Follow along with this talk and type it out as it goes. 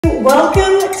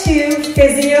Welcome to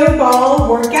Physioball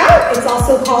Workout. It's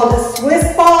also called a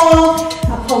Swiss ball,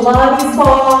 a Pilates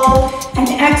ball, an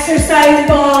exercise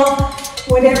ball,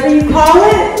 whatever you call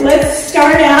it. Let's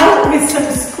start out with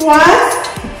some squats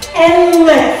and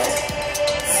lift.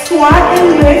 Squat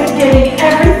and lift, getting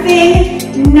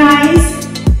everything nice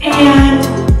and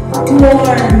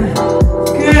warm.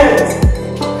 Good.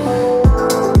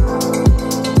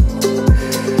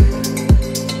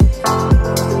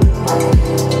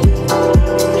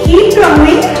 Keep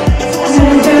going. I'm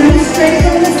going to demonstrate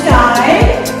from the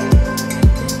side.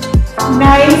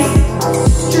 Nice,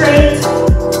 straight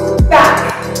back.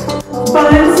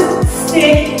 Buns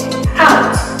stick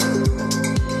out.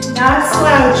 Not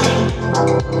slouching.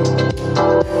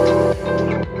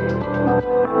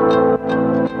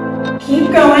 Keep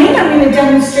going. I'm going to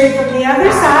demonstrate from the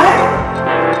other side.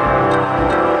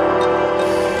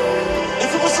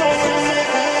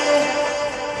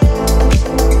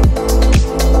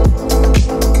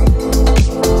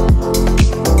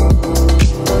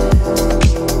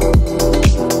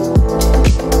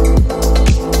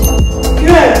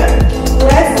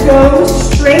 Go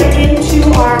straight into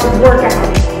our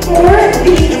workout. For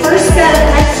the first set of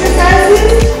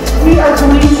exercises, we are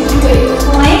going to do a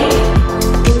plank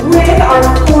with our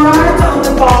forearms on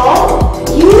the ball.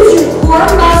 Use your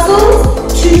core muscles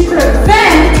to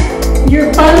prevent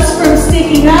your buns from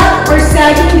sticking up or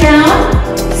sagging down.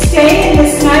 Stay in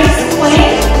this nice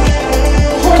plank.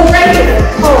 Hold regular.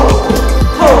 Hold,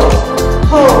 hold,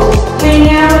 hold. Hang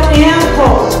out and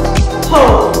hold,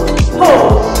 hold,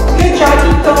 hold. Good job,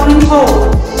 keep going, hold,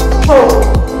 hold,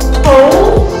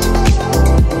 hold,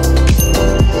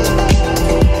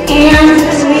 and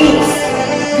release.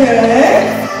 Good.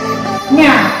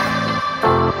 Now,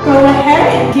 go ahead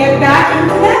and get back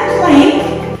into that plank.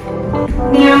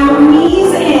 Now,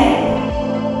 knees in.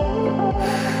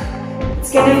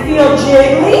 It's going to feel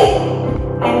jiggly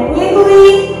and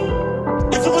wiggly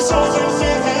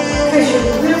because you're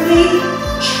really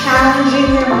challenging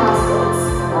your muscles.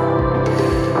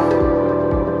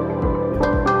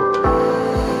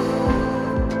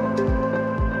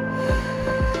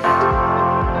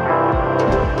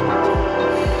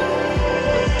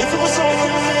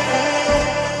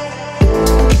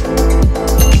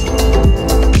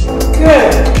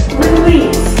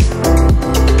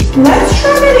 Let's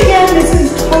try it again. This is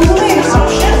totally an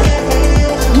option.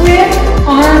 With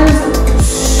arms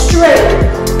straight.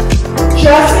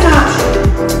 Just an option.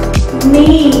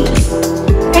 Knees.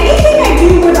 Anything I do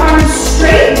with arms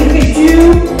straight, you could do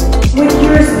with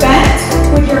yours bent,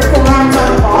 with your forearms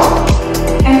on the ball,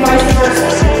 and vice versa.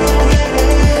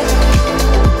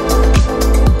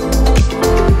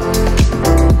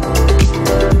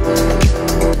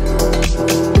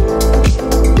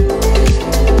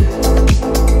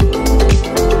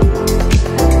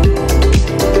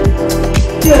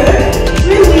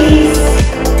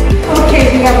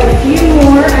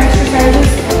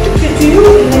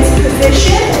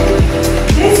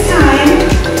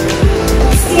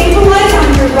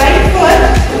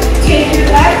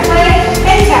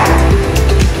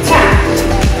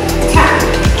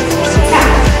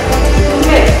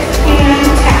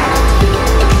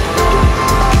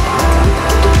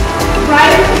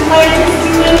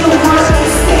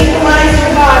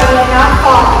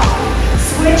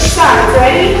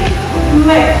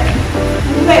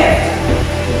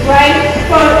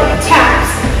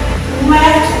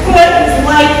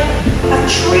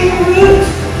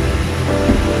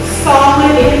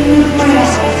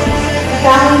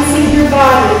 Balancing your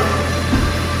body.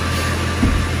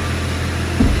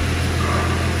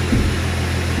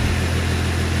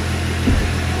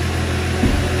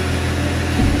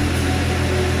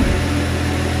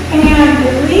 And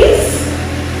release.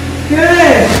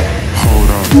 Good.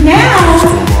 Now,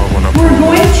 we're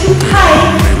going to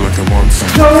hike,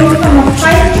 going from a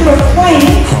hike to a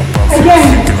plank. Again,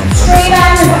 straight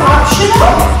arm is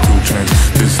optional. Okay?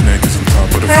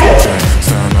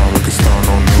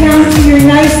 Down to your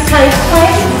nice tight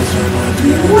plank.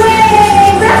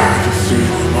 Way back.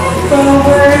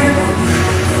 Forward.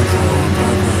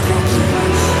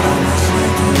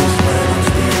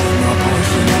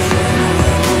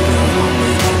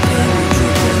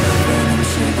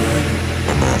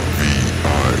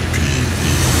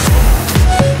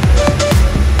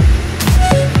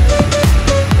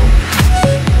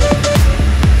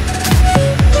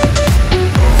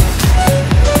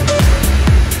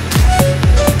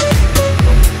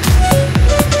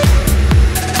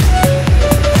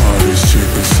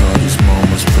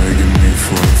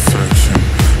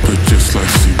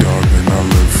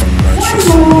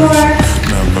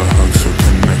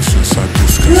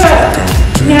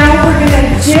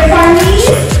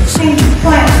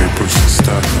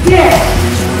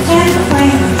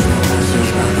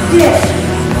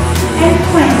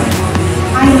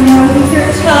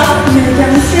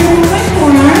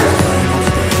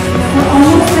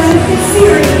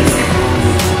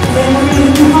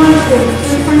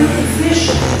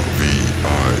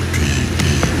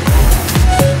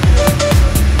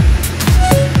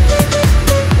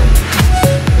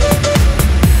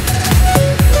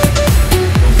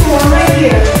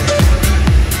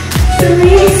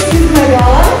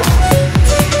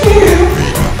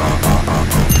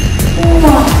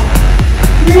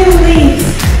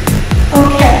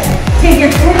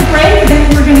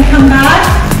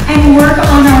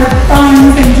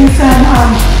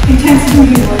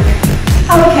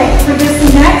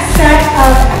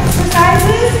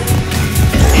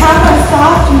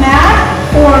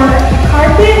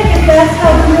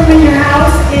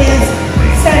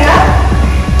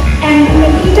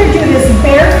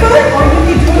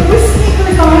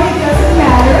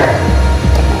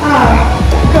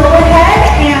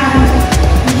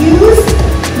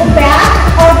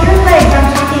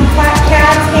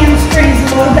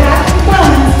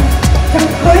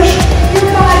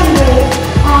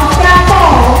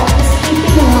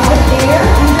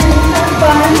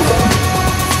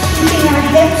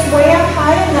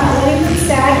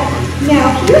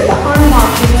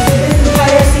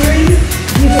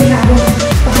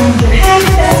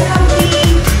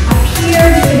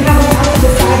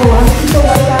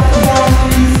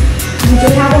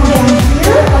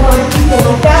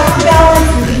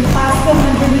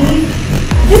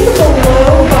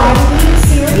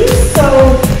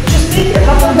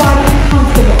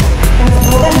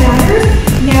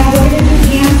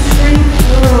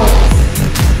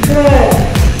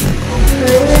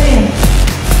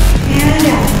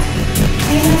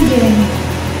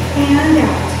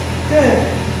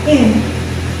 in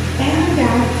and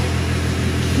out.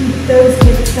 Keep those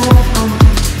hips up high.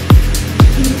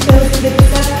 Keep those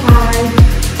hips up high.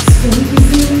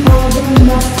 Squeezing all the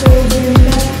muscles in the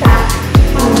back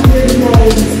of your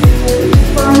legs.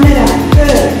 Firm it up.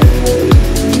 Good.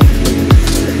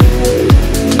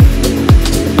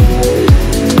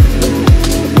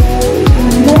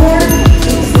 One more.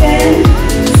 Extend.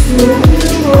 Slowly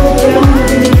roll down. We're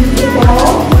going to use the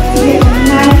ball to get a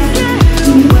nice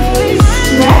deep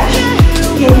stretch.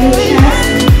 Get your chest.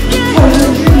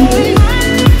 Toes your knees.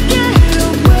 And just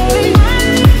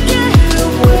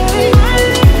hold that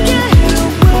stretch for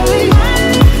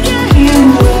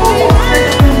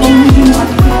 1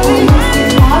 minute.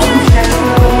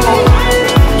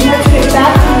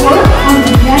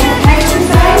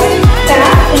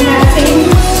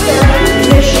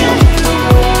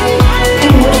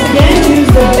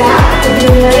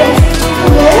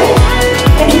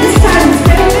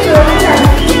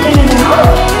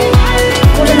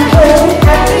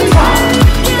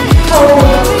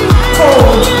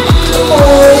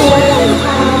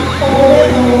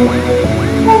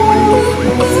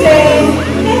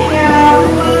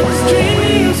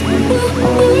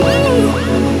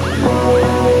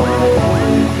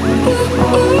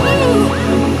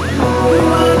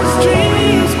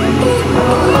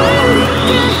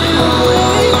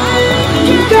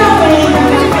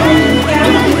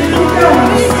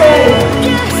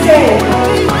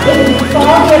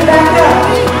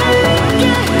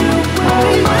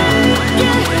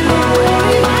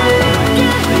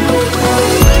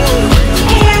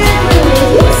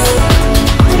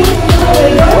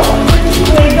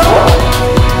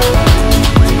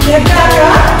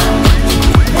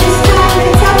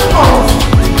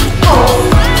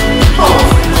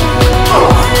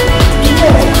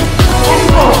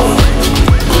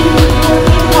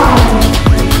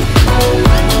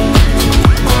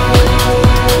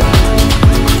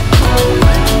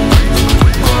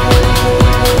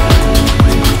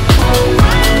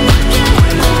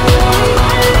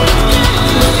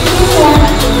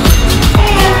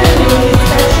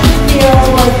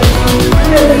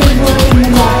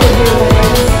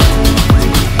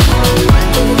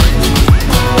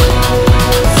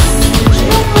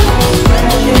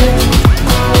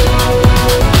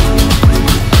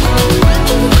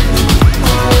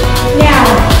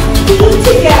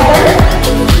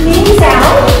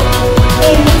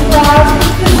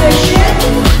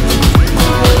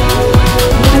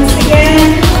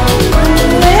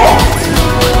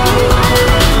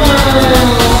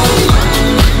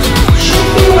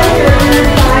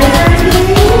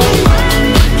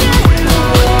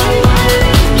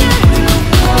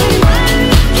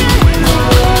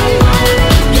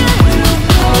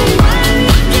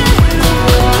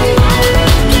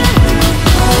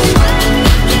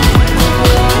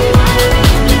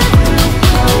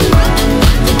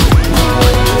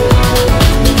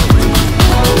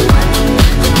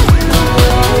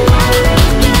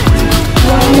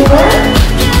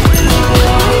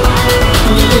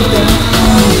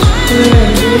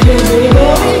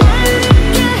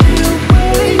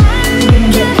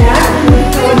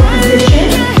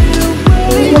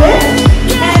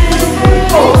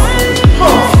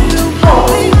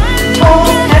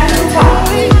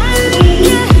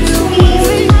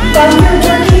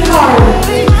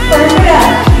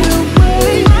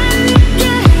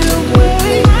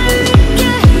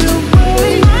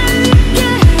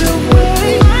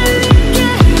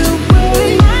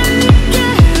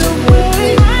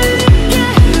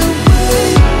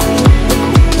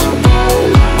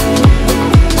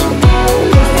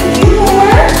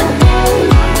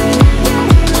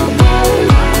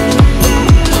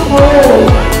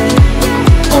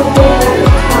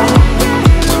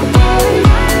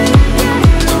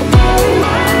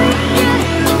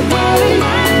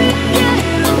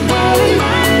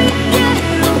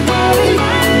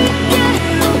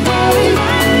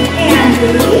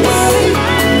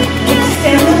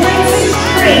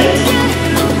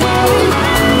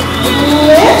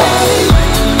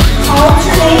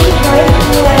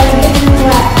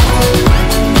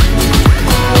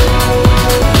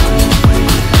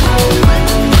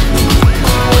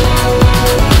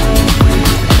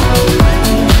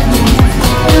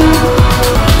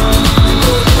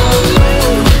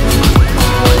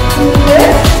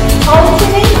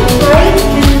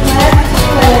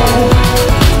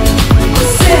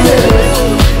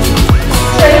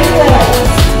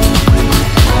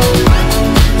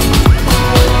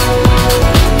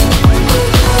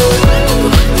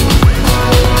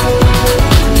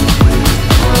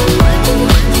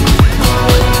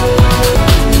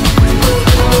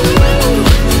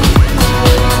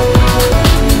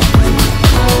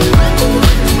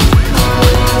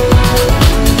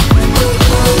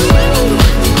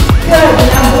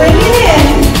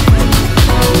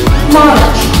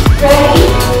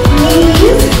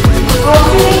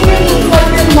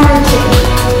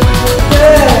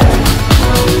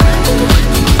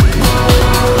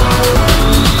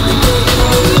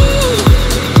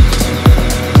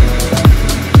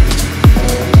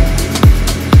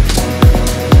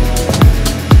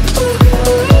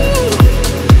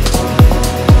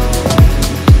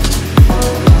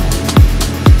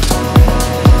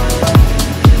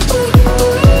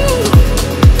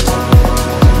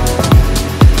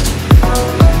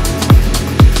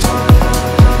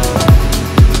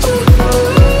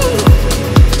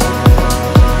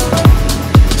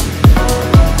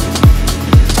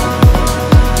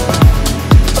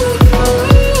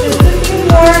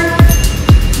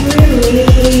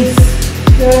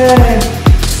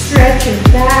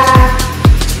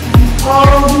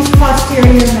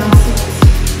 posterior muscles.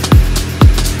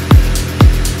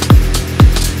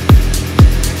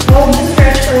 Hold the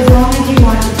stretch for as long as you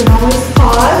want. You can always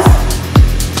pause.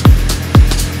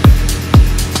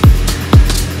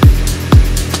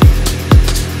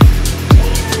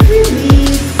 And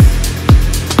release.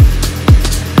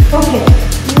 Okay,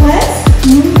 let's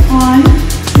move on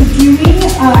to doing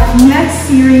our next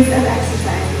series of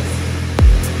exercises.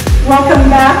 Welcome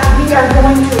back. We are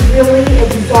going to really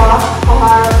exhaust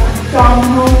our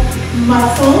abdominal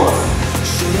muscles.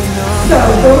 So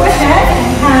go ahead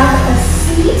and have a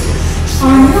seat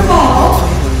on your ball.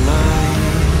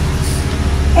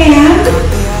 And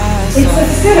it's a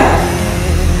sit-up.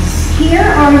 Here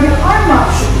are your arm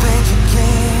options.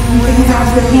 You can have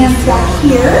your hands back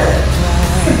here,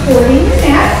 supporting your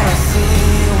neck.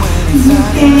 You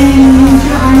can use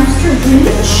your arms to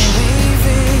reach.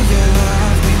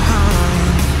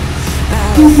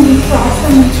 You can cross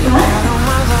them in front.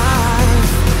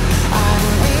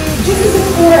 This is a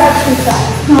core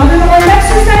exercise. Not an arm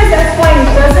exercise, that's why it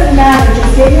doesn't matter.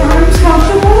 Just get your arms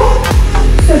comfortable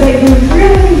so that you're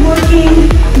really working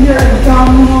your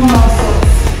abdominal muscles.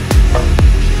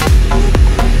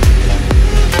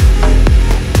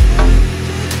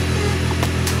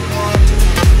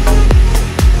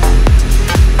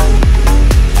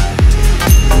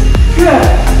 Good.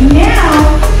 Now,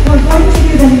 we're going to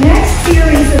do the next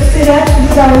series of sit-ups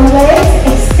with our legs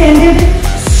extended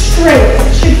straight.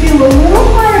 It should feel a little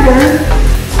harder.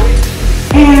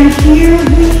 And here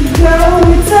we go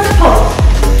with some pulse.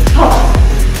 Pulse,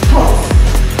 pulse,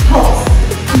 pulse.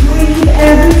 Breathe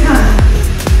every time.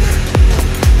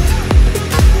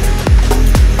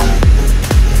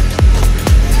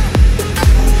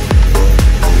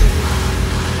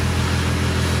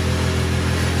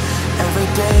 Every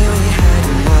day we had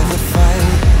another fight.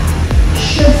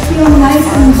 Should feel nice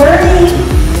and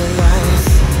burning.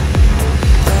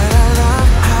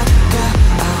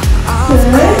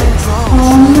 Good.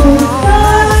 Almost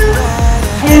done.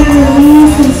 And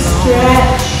release and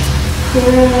stretch.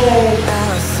 Good.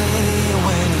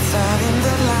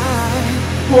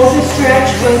 Hold the stretch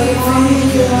for as long as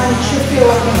you want. It should feel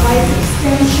like a nice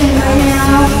extension right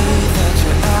now.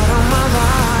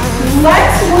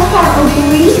 Let's work our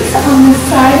obliques on the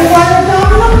side of our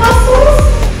abdominal muscles.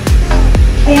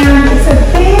 And it's a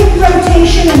big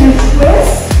rotation and a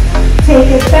twist. Take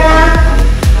it back.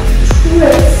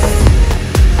 Twist.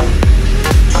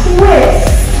 Twist.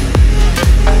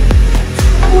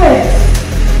 Twist.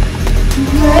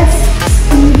 Let's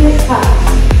speed it up.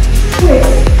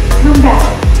 Twist. Come back.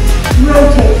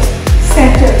 Rotate.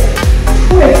 Center.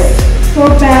 Twist. Go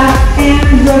back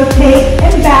and rotate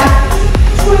and back.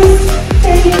 Twist.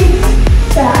 Fade.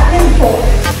 Back and forth.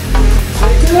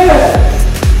 Good.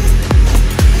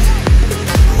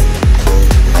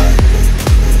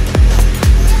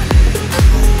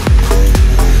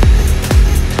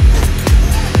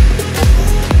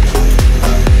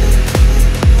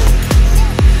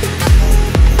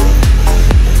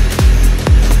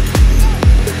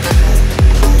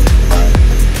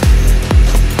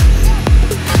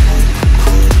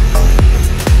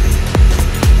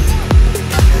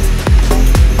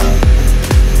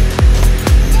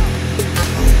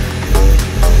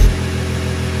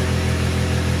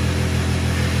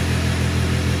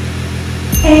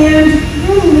 And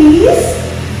release.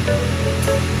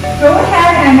 Go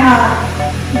ahead and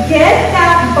get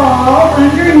that ball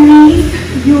underneath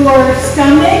your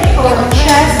stomach or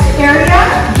chest area.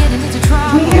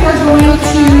 We are going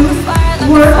to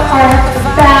work our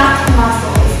back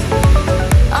muscles.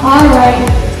 All right,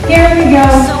 here we go.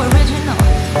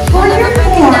 For your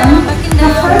form, the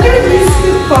further you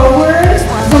scoot forward,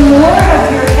 the more of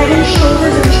your head and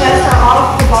shoulders and chest are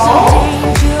off the ball.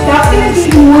 That's going to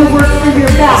be more work for your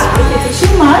back. If it's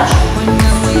too much,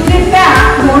 scoot it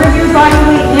back. More of your body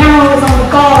weight now is on the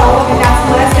ball, and that's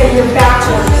less of your back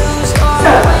work.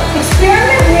 So,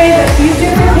 experiment with a few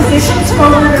different positions,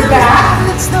 forward or back.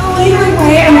 Either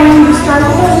way, I want you to start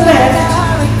with a lift.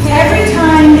 Every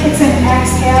time it's an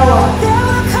exhale up.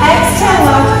 Exhale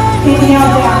up,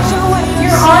 inhale down.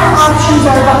 Your arm options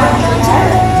are behind your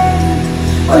head,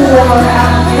 or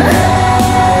out here,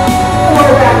 or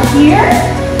back here,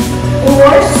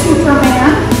 or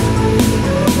Superman.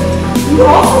 You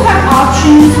also have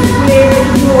options with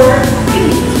your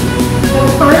feet. The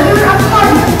further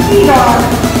apart your feet are,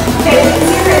 the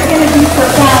easier it's going to be for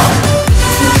balance.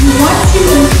 If you want to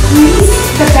increase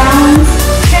the balance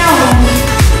challenge,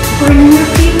 bring your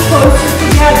feet closer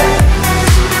together.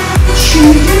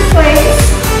 Choose your place,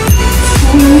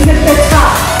 squeeze at the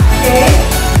top, okay?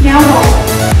 Now hold,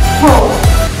 hold,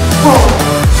 hold,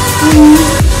 squeeze,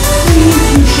 squeeze.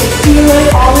 You should feel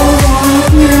it all along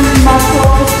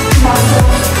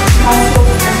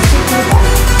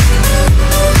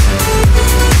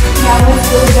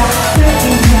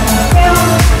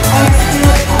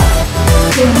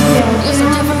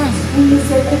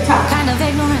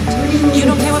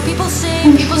People say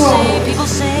I'm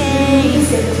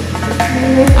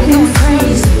going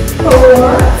crazy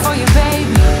for you,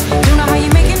 baby. Don't know how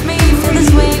you're making me feel this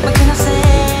way. What can I say?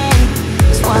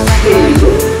 That's why I like you.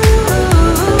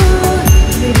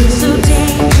 So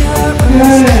dangerous.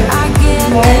 I get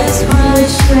this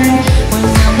rush when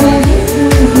I'm with you.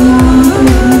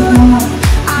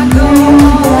 I go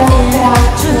all in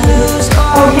to lose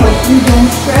all win.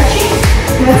 Stretching.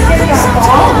 Let's get that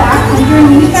ball back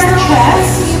underneath our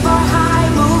chest.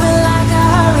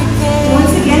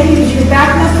 Once again, use your back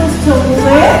muscles to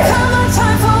lift.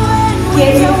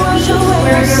 Get your feet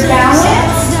where you're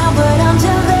balanced.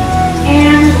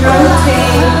 And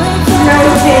rotate,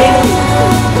 rotate.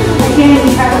 Again,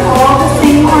 you have all the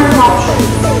same arm options.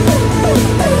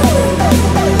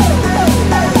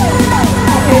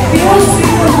 If it feels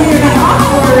super weird and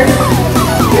awkward,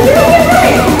 you're doing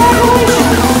great.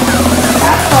 Congratulations.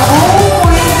 That's the whole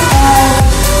point of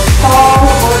ball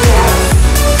workouts.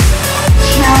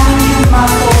 Challenging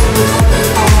muscles with what they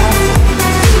call muscles.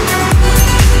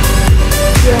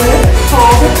 Good.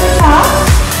 Hold at the top.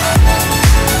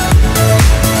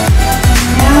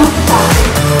 Now clap.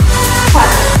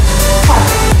 Clap. Clap.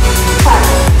 Clap.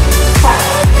 Clap.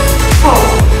 Hold.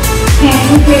 Can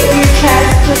you get your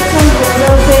chest just a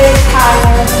little bit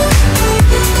higher?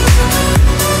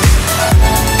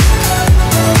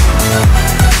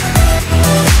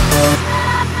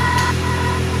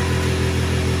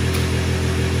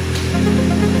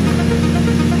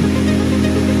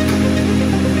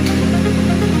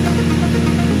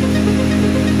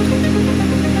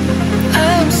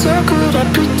 So good at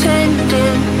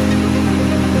pretending.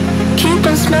 Keep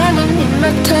on smiling in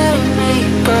my tiny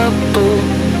bubble,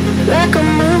 like a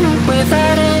movie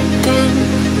without ending.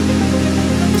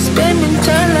 Spending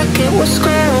time like it was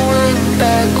going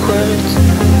backwards.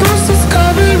 Bruises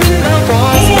covering my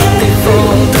walls, but they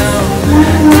fall down.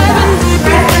 Diving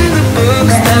deeper in the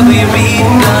books that we read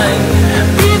blind.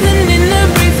 Breathing in and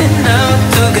breathing out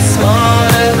to get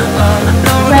smarter.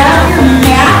 No regret for me,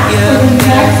 yeah.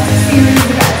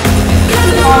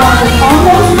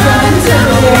 Almost done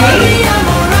for the day.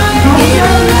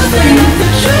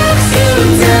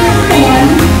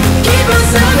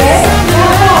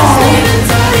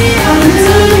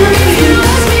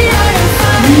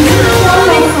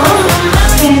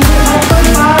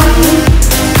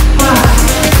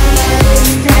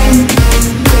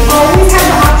 Always have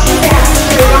the option to have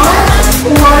straight arm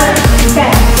or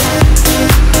bend.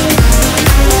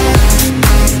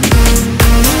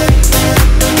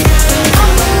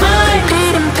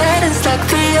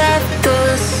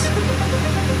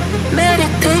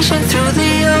 Meditation through the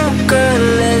yoga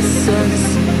lessons,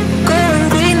 going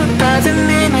greener by the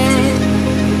minute.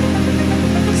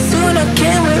 Soon I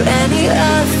can't wear any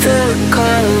other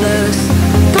colors.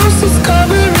 Bruises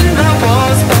covering my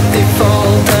walls, but they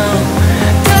fall down.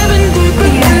 Diving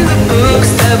deeper in the books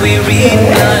that we read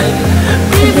blind.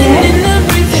 Breathing in and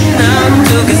breathing out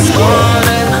to get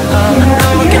smarter.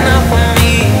 Not working out for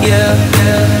me, yeah,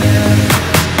 yeah, yeah.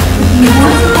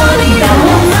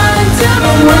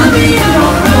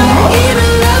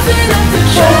 Even laughing at the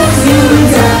jokes you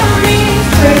tell me.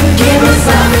 Keep us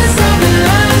up and something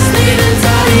lies, leaving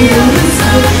tidy on the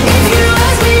sun. If you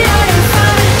ask me, I am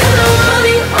fine. Got no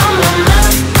money on my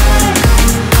mind.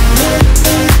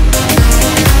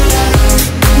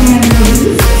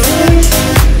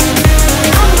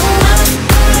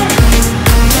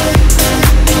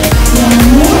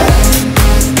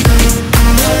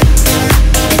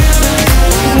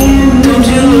 Don't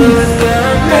you worry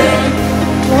about me.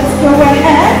 Let's go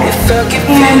ahead If I give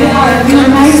and you my do a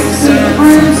nice big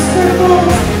arm circle.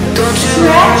 don't you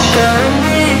Stretch. worry about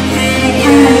me.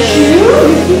 And the shoe,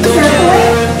 you keep Don't you circling.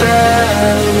 worry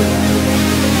about me.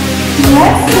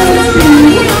 Let's go to the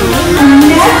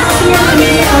next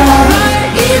series of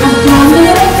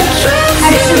abdominal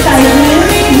exercises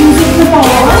using the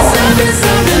balls.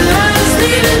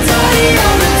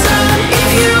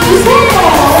 Use the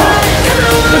ball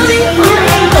between your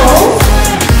ankles.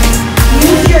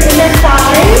 Use your inner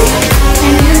thighs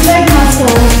and your leg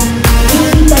muscles to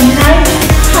keep a nice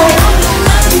tight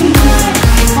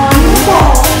squeeze on the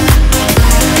ball.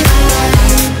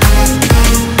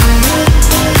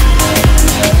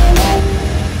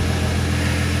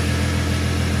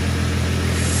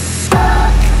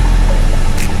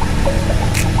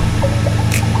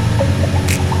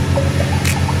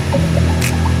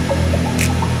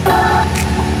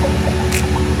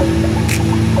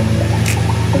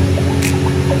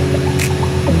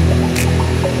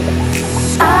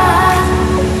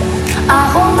 I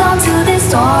hold on to this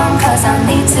storm 'cause I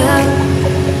need to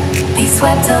be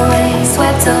swept away,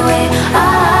 swept away.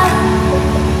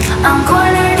 I'm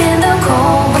cornered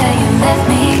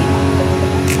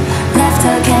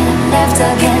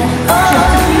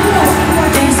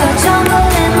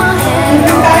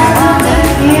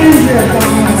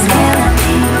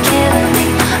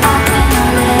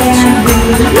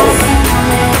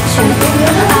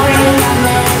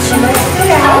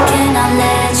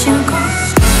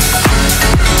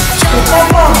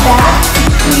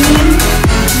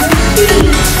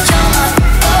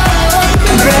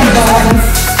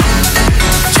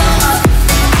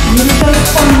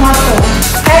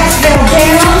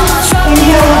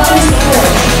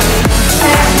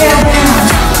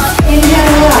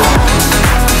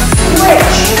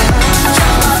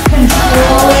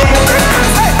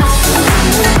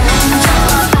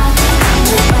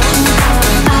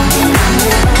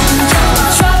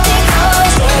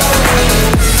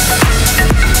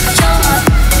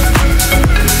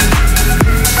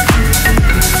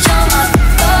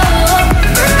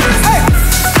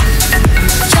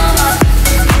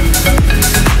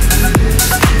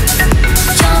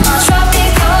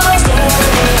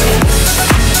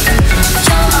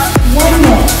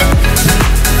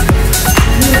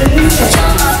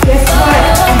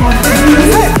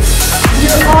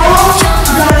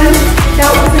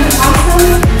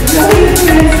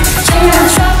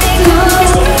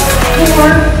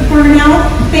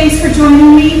for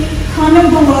joining me. Comment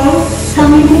below. Tell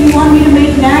me who you want me to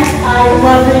make next. I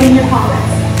love reading your comments.